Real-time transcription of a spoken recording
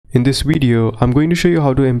In this video, I'm going to show you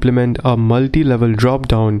how to implement a multi-level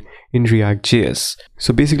dropdown in React.js.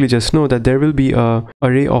 So basically just know that there will be an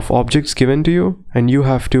array of objects given to you and you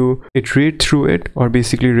have to iterate through it or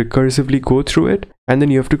basically recursively go through it, and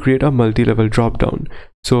then you have to create a multi-level dropdown.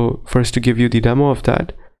 So first, to give you the demo of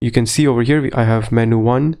that, you can see over here I have menu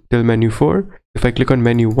 1 till menu 4. If I click on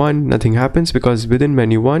menu 1, nothing happens because within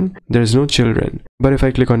menu 1 there is no children. But if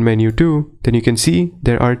I click on menu 2, then you can see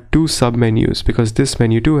there are two sub-menus because this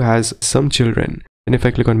menu 2 has some children. And if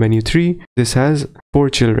I click on menu 3, this has 4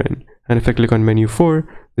 children. And if I click on menu 4,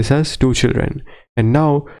 this has 2 children. And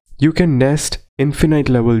now you can nest infinite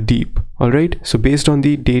level deep. Alright, so based on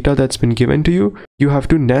the data that's been given to you, you have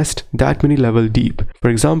to nest that many level deep. For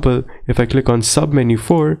example, if I click on submenu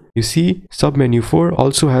 4, you see submenu 4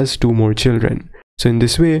 also has 2 more children. So in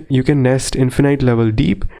this way, you can nest infinite level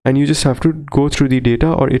deep, and you just have to go through the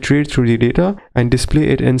data or iterate through the data and display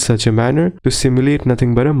it in such a manner to simulate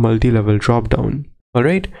nothing but a multi-level dropdown.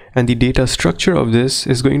 Alright, and the data structure of this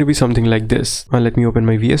is going to be something like this. Now let me open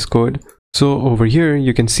my VS Code. So over here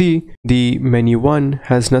you can see the menu 1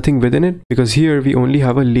 has nothing within it because here we only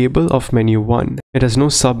have a label of menu 1. It has no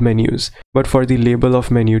sub-menus. But for the label of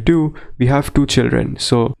menu 2, we have 2 children.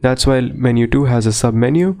 So that's why menu 2 has a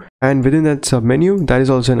sub-menu, and within that sub-menu that is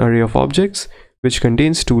also an array of objects which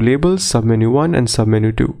contains 2 labels, sub-menu 1 and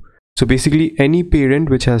sub-menu 2. So basically any parent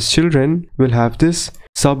which has children will have this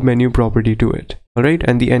sub-menu property to it. Alright,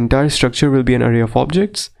 and the entire structure will be an array of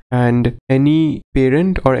objects, and any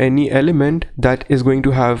parent or any element that is going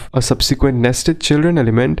to have a subsequent nested children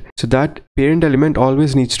element, so that parent element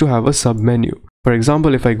always needs to have a sub-menu. For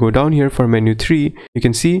example, if I go down here for menu 3, you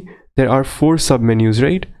can see there are 4 sub-menus,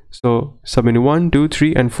 right? So submenu 1, 2,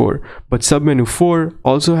 3 and 4. But submenu 4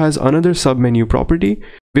 also has another sub-menu property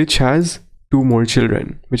which has 2 more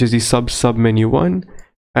children, which is the sub-menu 1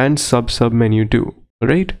 and sub-menu 2.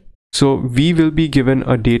 Alright? So we will be given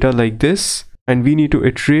a data like this, and we need to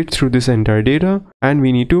iterate through this entire data, and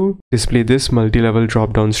we need to display this multi-level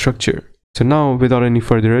drop-down structure. So now, without any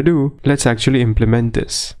further ado, let's actually implement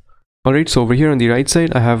this. Alright, so over here on the right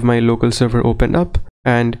side, I have my local server opened up,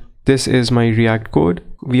 and this is my React code.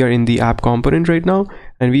 We are in the app component right now,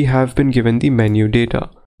 and we have been given the menu data,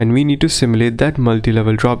 and we need to simulate that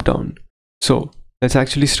multi-level drop-down. So let's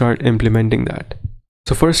actually start implementing that.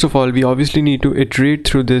 So first of all, we obviously need to iterate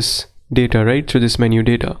through this data, right? Through this menu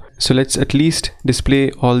data. So let's at least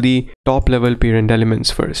display all the top level parent elements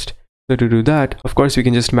first. So to do that, of course, we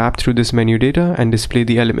can just map through this menu data and display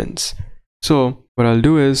the elements. So what I'll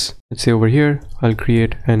do is, let's say over here, I'll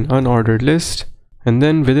create an unordered list, and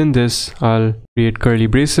then within this, I'll create curly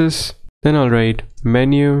braces. Then I'll write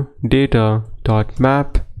menu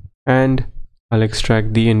data.map, and I'll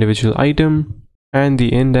extract the individual item and the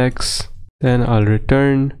index. Then I'll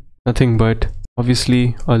return nothing but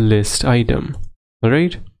obviously a list item.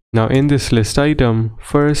 Alright, now in this list item,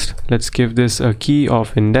 first let's give this a key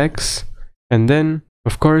of index, and then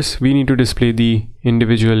of course we need to display the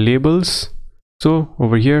individual labels. So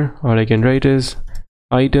over here all I can write is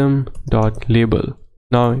item.label.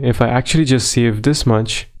 Now if I actually just save this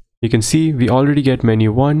much, you can see we already get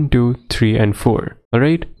menu 1, 2, 3 and 4.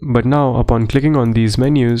 Alright, but now upon clicking on these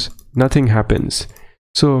menus, nothing happens.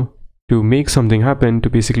 So to make something happen, to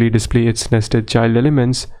basically display its nested child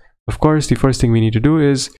elements, of course the first thing we need to do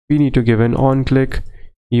is we need to give an on-click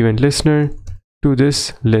event listener to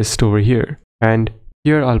this list over here. And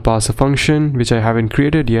here I'll pass a function which I haven't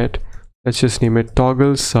created yet. Let's just name it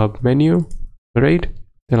toggle sub menu. Alright,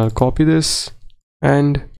 then I'll copy this,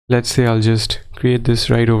 and let's say I'll just create this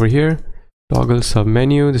right over here, toggle sub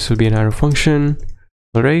menu. This will be an arrow function.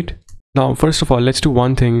 Alright, now first of all, let's do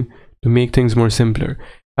one thing to make things more simpler.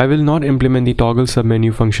 I will not implement the toggle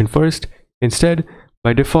submenu function first. Instead,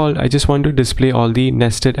 by default, I just want to display all the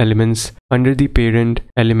nested elements under the parent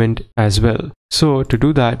element as well. So to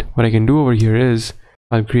do that, what I can do over here is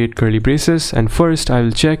I'll create curly braces, and first I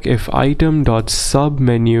will check if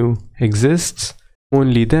item.submenu exists.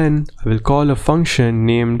 Only then I will call a function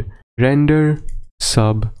named render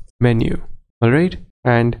submenu. Alright,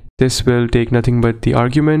 and this will take nothing but the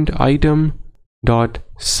argument item.submenu.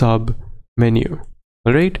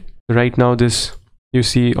 Alright, right now this, you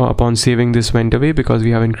see upon saving, this went away because we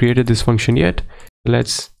haven't created this function yet.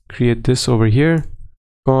 Let's create this over here,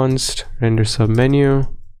 const render submenu,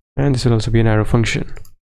 and this will also be an arrow function.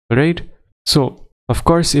 Alright, so of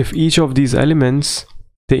course if each of these elements,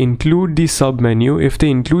 they include the submenu, if they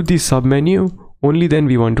include the submenu, only then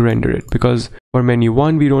we want to render it, because for menu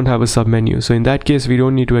 1 we don't have a submenu, so in that case we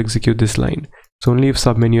don't need to execute this line. So only if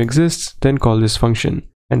submenu exists, then call this function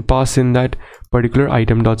and pass in that particular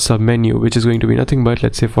item.submenu, which is going to be nothing but,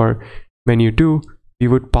 let's say for menu 2, we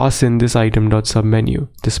would pass in this item.submenu,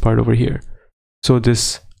 this part over here. So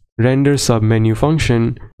this render submenu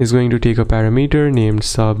function is going to take a parameter named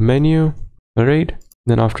submenu. All right,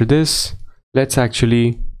 then after this, let's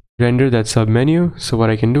actually render that submenu. So what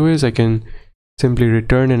I can do is I can simply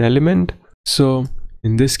return an element. So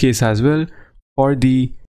in this case as well, for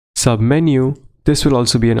the submenu, this will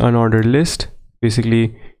also be an unordered list.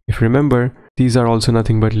 Basically, if you remember, these are also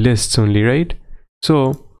nothing but lists only, right?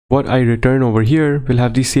 So what I return over here will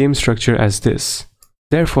have the same structure as this.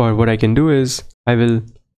 Therefore, what I can do is I will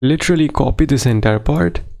literally copy this entire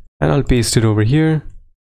part and I'll paste it over here,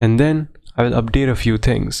 and then I will update a few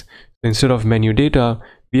things. So instead of menu data,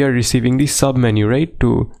 we are receiving the submenu, right,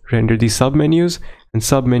 to render the submenus, and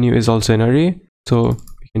submenu is also an array. So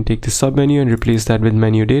we can take the submenu and replace that with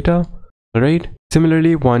menu data. All right.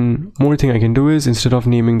 Similarly, one more thing I can do is instead of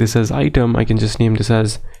naming this as item, I can just name this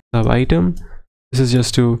as sub item. This is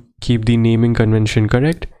just to keep the naming convention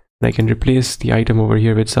correct. And I can replace the item over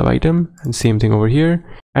here with sub item, and same thing over here.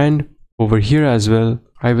 And over here as well,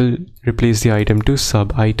 I will replace the item to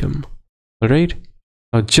sub item. All right.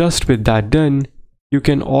 Now just with that done, you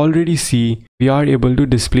can already see we are able to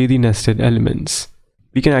display the nested elements.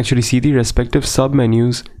 We can actually see the respective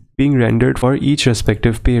submenus being rendered for each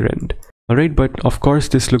respective parent. Alright, but of course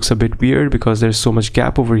this looks a bit weird because there's so much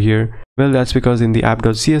gap over here. Well, that's because in the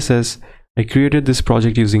app.css, I created this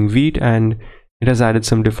project using Vite and it has added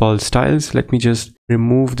some default styles. Let me just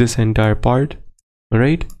remove this entire part.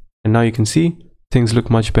 Alright, and now you can see things look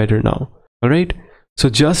much better now. Alright, so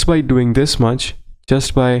just by doing this much,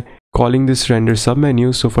 just by calling this render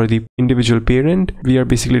submenu, so for the individual parent, we are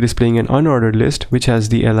basically displaying an unordered list which has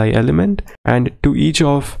the li element, and to each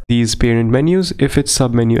of these parent menus, if its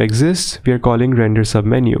submenu exists, we are calling render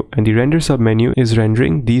submenu, and the render submenu is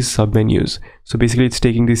rendering these submenus. So basically it's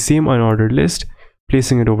taking the same unordered list,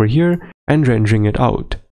 placing it over here and rendering it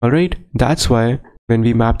out. Alright, that's why when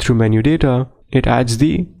we map through menu data, it adds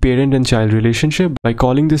the parent and child relationship by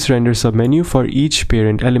calling this render submenu for each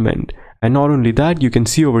parent element. And not only that, you can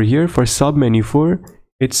see over here for submenu 4,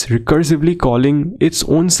 it's recursively calling its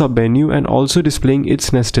own submenu and also displaying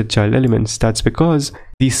its nested child elements. That's because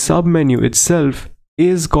the submenu itself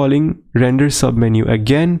is calling render submenu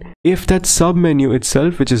again if that submenu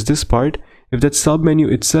itself, which is this part, if that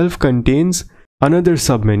submenu itself contains another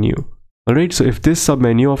submenu. Alright, so if this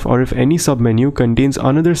submenu or if any submenu contains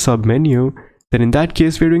another submenu, then in that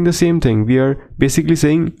case we're doing the same thing. We are basically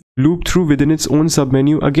saying loop through within its own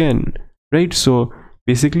submenu again. Right, so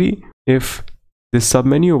basically if this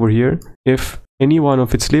submenu over here, if any one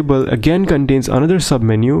of its label again contains another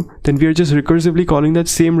submenu, then we are just recursively calling that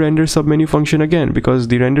same render submenu function again, because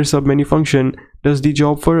the render submenu function does the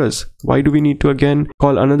job for us. Why do we need to again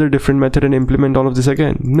call another different method and implement all of this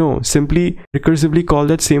again? No, simply recursively call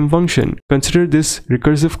that same function. Consider this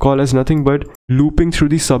recursive call as nothing but looping through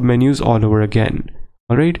the submenus all over again.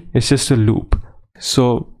 Alright, it's just a loop.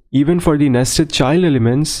 So even for the nested child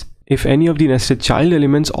elements, if any of the nested child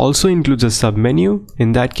elements also includes a submenu,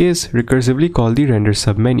 in that case, recursively call the render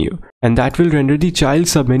submenu. And that will render the child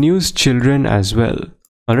submenu's children as well.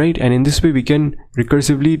 Alright, and in this way we can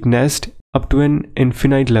recursively nest up to an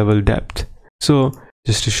infinite level depth. So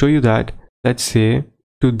just to show you that, let's say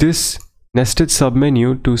to this nested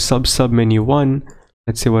submenu to submenu 1,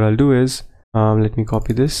 let's say what I'll do is, let me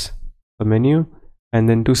copy this submenu, and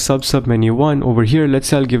then to submenu 1 over here, let's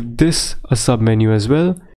say I'll give this a submenu as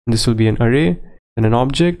well. This will be an array and an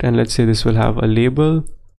object, and let's say this will have a label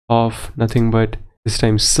of nothing but this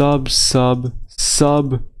time submenu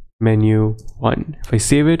 1. If I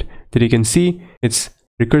save it, then you can see it's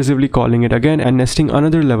recursively calling it again and nesting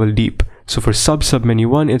another level deep. So for submenu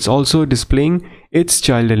 1, it's also displaying its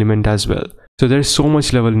child element as well. So there's so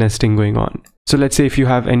much level nesting going on. So let's say if you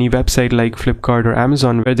have any website like Flipkart or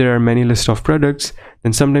Amazon where there are many lists of products,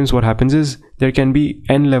 then sometimes what happens is there can be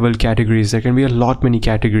n level categories. There can be a lot many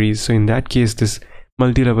categories. So in that case, this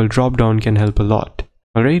multi-level dropdown can help a lot.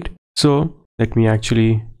 Alright, so let me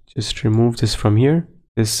actually just remove this from here,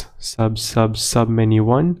 this submenu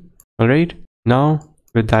 1. Alright, now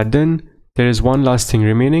with that done, there is one last thing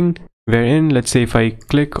remaining, wherein let's say if I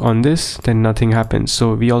click on this, then nothing happens.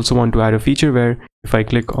 So we also want to add a feature where if I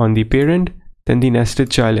click on the parent, then the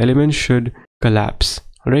nested child element should collapse.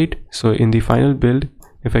 Alright, so in the final build,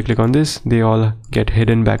 if I click on this, they all get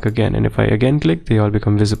hidden back again, and if I again click, they all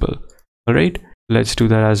become visible. Alright, let's do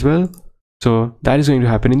that as well. So that is going to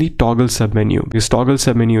happen in the toggle submenu, because toggle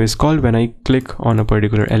submenu is called when I click on a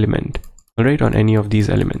particular element. Alright, on any of these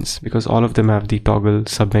elements, because all of them have the toggle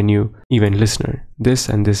submenu event listener, this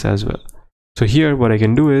and this as well. So here what I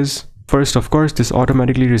can do is, first of course this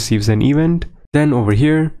automatically receives an event. Then over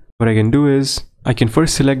here what I can do is I can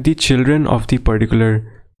first select the children of the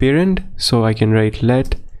particular parent. So I can write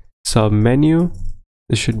let submenu,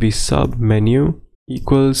 this should be submenu,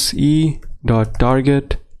 equals e dot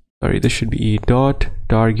target, sorry, this should be e dot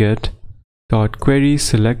target dot query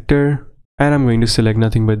selector, and I'm going to select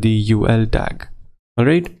nothing but the ul tag.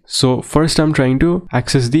 Alright, so first I'm trying to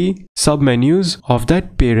access the submenus of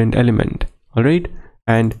that parent element. Alright,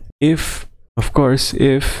 and if, of course,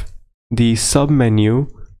 if the submenu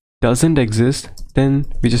doesn't exist, then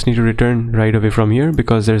we just need to return right away from here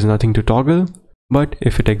because there's nothing to toggle. But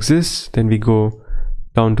if it exists, then we go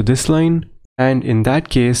down to this line, and in that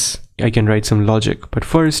case I can write some logic. But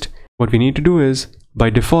first what we need to do is, by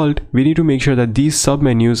default we need to make sure that these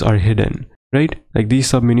submenus are hidden, right? Like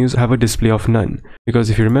these submenus have a display of none, because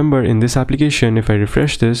if you remember in this application, if I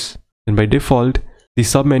refresh this, then by default the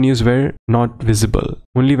submenus were not visible.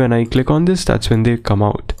 Only when I click on this, that's when they come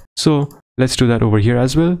out. So let's do that over here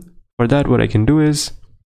as well. For that, what I can do is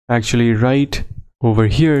actually write over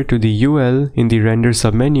here to the ul in the render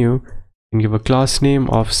submenu and give a class name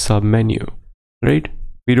of submenu, right?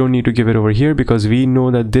 We don't need to give it over here because we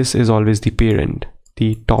know that this is always the parent,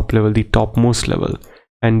 the top level, the topmost level,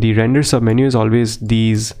 and the render submenu is always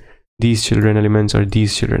these children elements or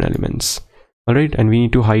these children elements. Alright, and we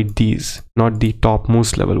need to hide these, not the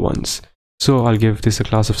topmost level ones. So I'll give this a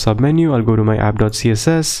class of submenu. I'll go to my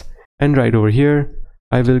app.css, and right over here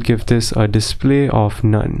I will give this a display of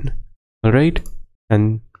none. Alright,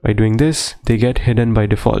 and by doing this they get hidden by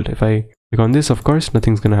default. If I click on this, of course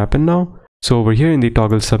nothing's gonna happen now. So over here in the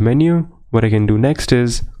toggle submenu, what I can do next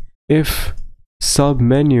is if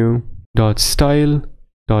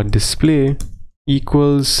submenu.style.display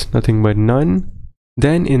equals nothing but none,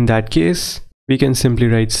 then in that case we can simply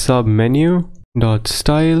write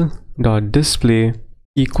submenu.style.display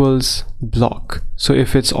equals block. So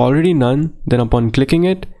if it's already none, then upon clicking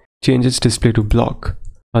it, change its display to block.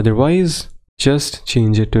 Otherwise, just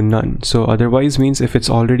change it to none. So otherwise means if it's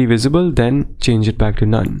already visible, then change it back to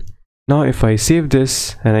none. Now if I save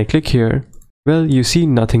this and I click here, well, you see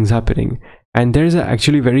nothing's happening. And there's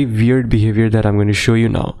actually very weird behavior that I'm going to show you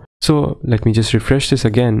now. So let me just refresh this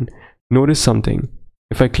again. Notice something.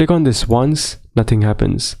 If I click on this once, nothing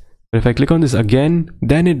happens. But if I click on this again,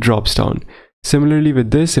 then it drops down. Similarly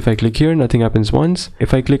with this, if I click here, nothing happens once.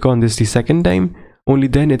 If I click on this the second time, only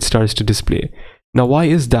then it starts to display. Now why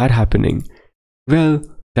is that happening? Well,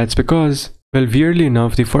 that's because, well, weirdly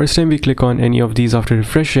enough, the first time we click on any of these after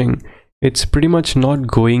refreshing, it's pretty much not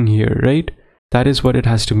going here, right? That is what it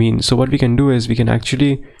has to mean. So what we can do is we can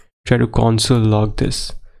actually try to console log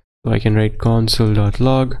this. So I can write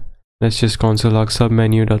console.log. Let's just console log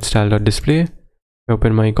submenu.style.display.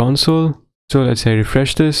 Open my console. So let's say I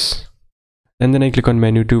refresh this, and then I click on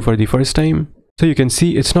menu 2 for the first time. So you can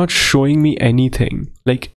see it's not showing me anything.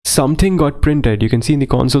 Like something got printed. You can see in the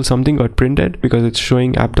console something got printed because it's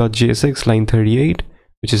showing app.jsx line 38,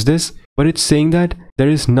 which is this. But it's saying that there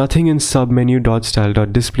is nothing in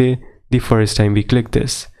submenu.style.display the first time we click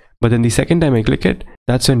this. But then the second time I click it,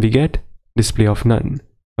 that's when we get display of none.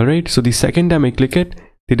 Alright, so the second time I click it,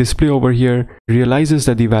 the display over here realizes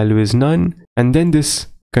that the value is none, and then this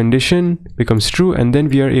condition becomes true, and then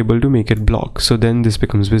we are able to make it block. So then this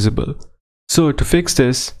becomes visible. So to fix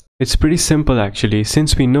this, it's pretty simple actually.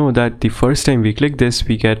 Since we know that the first time we click this,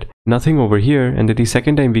 we get nothing over here, and that the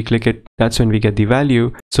second time we click it, that's when we get the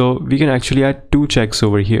value. So we can actually add 2 checks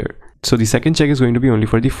over here. So the second check is going to be only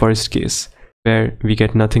for the first case, where we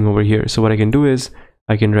get nothing over here. So what I can do is,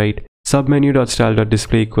 I can write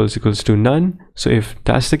submenu.style.display equals to none. So if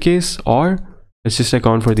that's the case, or let's just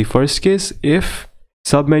account for the first case, if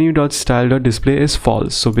submenu.style.display is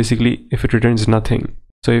false. So basically if it returns nothing.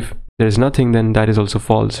 So if there's nothing, then that is also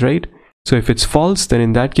false, right? So if it's false, then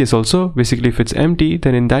in that case also, basically if it's empty,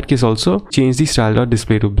 then in that case also change the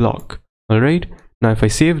style.display to block. Alright, now if I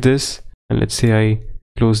save this, and let's say I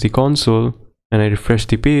close the console and I refresh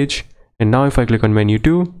the page, and now if I click on menu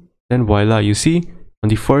 2, then voila, you see on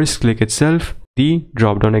the first click itself the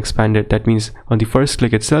drop down expanded. That means on the first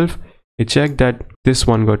click itself it checked that this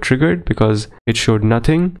one got triggered because it showed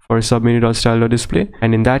nothing for submenu.style.display,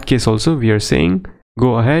 and in that case also we are saying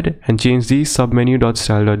go ahead and change the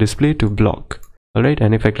submenu.style.display to block. Alright,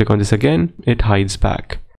 and if I click on this again, it hides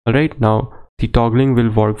back. Alright, now the toggling will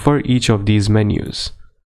work for each of these menus.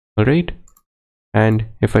 Alright, and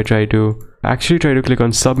if I try to click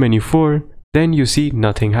on submenu 4, then you see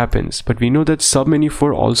nothing happens. But we know that submenu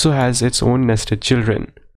 4 also has its own nested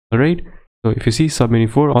children. Alright, so if you see, submenu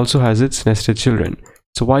 4 also has its nested children.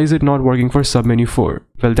 So why is it not working for submenu 4?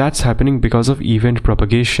 Well, that's happening because of event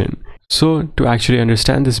propagation. So to actually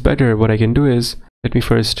understand this better, what I can do is, let me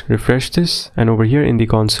first refresh this, and over here in the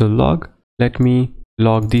console log, let me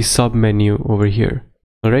log the sub menu over here.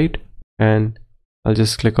 Alright, and I'll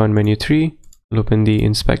just click on menu 3, I'll open the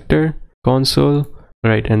inspector console.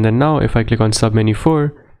 Alright, and then now if I click on sub menu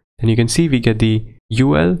 4, then you can see we get the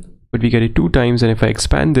UL, but we get it 2 times. And if I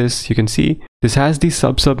expand this, you can see this has the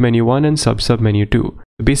sub menu 1 and sub menu 2.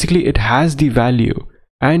 So basically it has the value,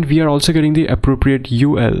 and we are also getting the appropriate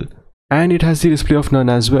UL, and it has the display of none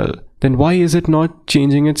as well. Then why is it not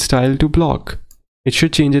changing its style to block? It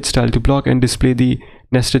should change its style to block and display the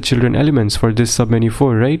nested children elements for this submenu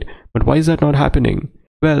 4, right? But why is that not happening?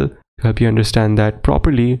 Well, to help you understand that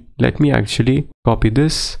properly, let me actually copy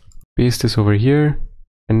this, paste this over here,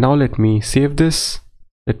 and now let me save this,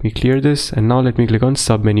 let me clear this, and now let me click on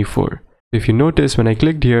submenu 4. If you notice, when I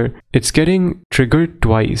clicked here, it's getting triggered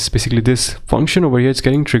twice. Basically this function over here is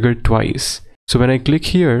getting triggered twice. So when I click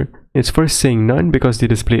here, it's first saying none because the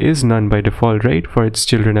display is none by default, right, for its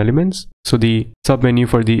children elements. So the submenu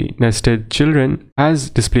for the nested children has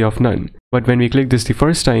display of none. But when we click this the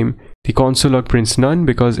first time, the console log prints none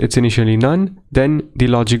because it's initially none. Then the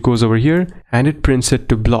logic goes over here and it prints it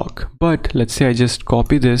to block. But let's say I just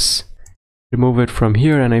copy this, remove it from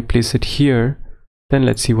here, and I place it here. Then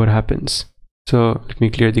let's see what happens. So let me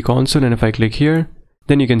clear the console, and if I click here,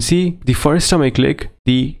 then you can see the first time I click,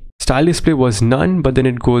 the style display was none, but then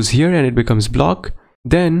it goes here and it becomes block.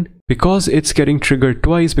 Then because it's getting triggered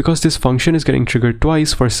twice, because this function is getting triggered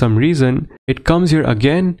twice for some reason, it comes here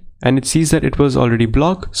again and it sees that it was already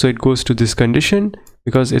block, so it goes to this condition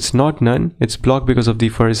because it's not none, it's blocked because of the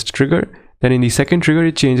first trigger. Then in the second trigger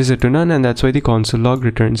it changes it to none, and that's why the console log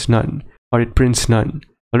returns none, or it prints none.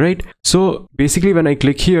 Alright, so basically when I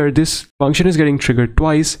click here, this function is getting triggered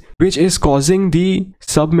twice, which is causing the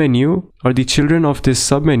submenu or the children of this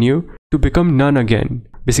submenu to become none again.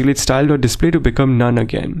 Basically it's style.display to become none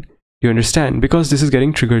again. You understand? Because this is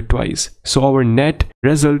getting triggered twice. So our net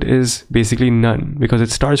result is basically none, because it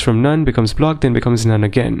starts from none, becomes blocked, then becomes none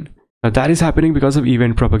again. Now that is happening because of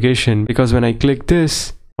event propagation, because when I click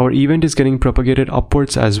this, our event is getting propagated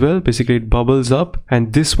upwards as well. Basically it bubbles up,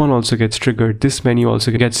 and this one also gets triggered. This menu also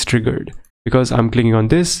gets triggered because I'm clicking on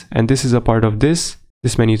this, and this is a part of this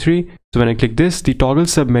menu 3. So when I click this, the toggle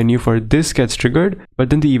submenu for this gets triggered, but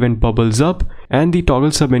then the event bubbles up and the toggle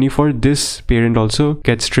submenu for this parent also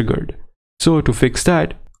gets triggered. So to fix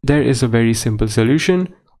that, there is a very simple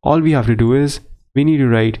solution. All we have to do is we need to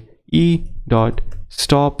write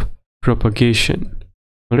e.stop propagation.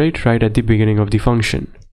 Alright, right at the beginning of the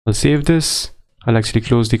function. I'll save this, I'll actually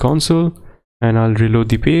close the console, and I'll reload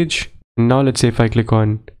the page. And now let's say if I click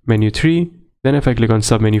on menu 3, then if I click on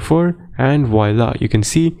submenu 4, and voila, you can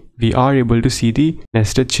see we are able to see the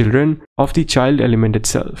nested children of the child element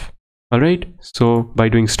itself. Alright, so by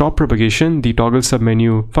doing stop propagation, the toggle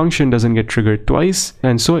submenu function doesn't get triggered twice,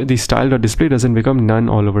 and so the style.display doesn't become none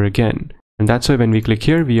all over again. And that's why when we click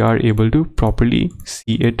here, we are able to properly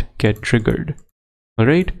see it get triggered.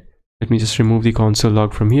 Alright, let me just remove the console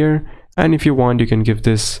log from here, and if you want, you can give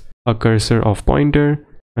this a cursor of pointer,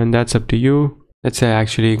 and that's up to you. Let's say I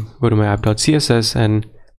actually go to my app.css, and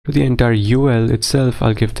to the entire UL itself,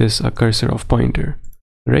 I'll give this a cursor of pointer.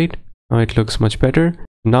 Right, now it looks much better.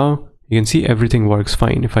 Now you can see everything works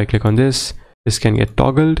fine. If I click on this, this can get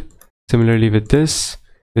toggled. Similarly with this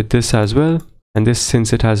as well, and this,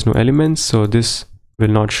 since it has no elements, so this will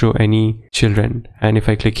not show any children. And if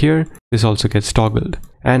I click here, this also gets toggled.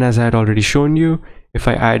 And as I had already shown you, if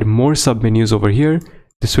I add more submenus over here,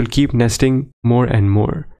 this will keep nesting more and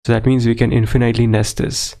more. So that means we can infinitely nest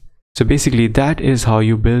this. So basically that is how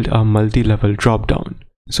you build a multi-level dropdown.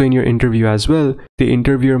 So in your interview as well, the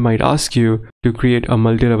interviewer might ask you to create a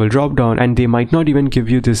multi-level dropdown, and they might not even give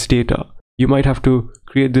you this data. You might have to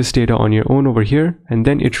create this data on your own over here and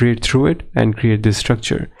then iterate through it and create this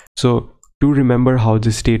structure. So do remember how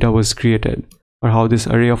this data was created, or how this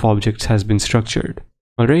array of objects has been structured.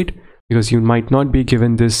 Alright, because you might not be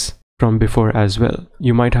given this from before as well.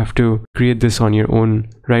 You might have to create this on your own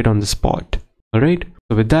right on the spot. Alright,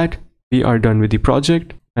 so with that, we are done with the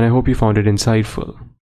project, and I hope you found it insightful.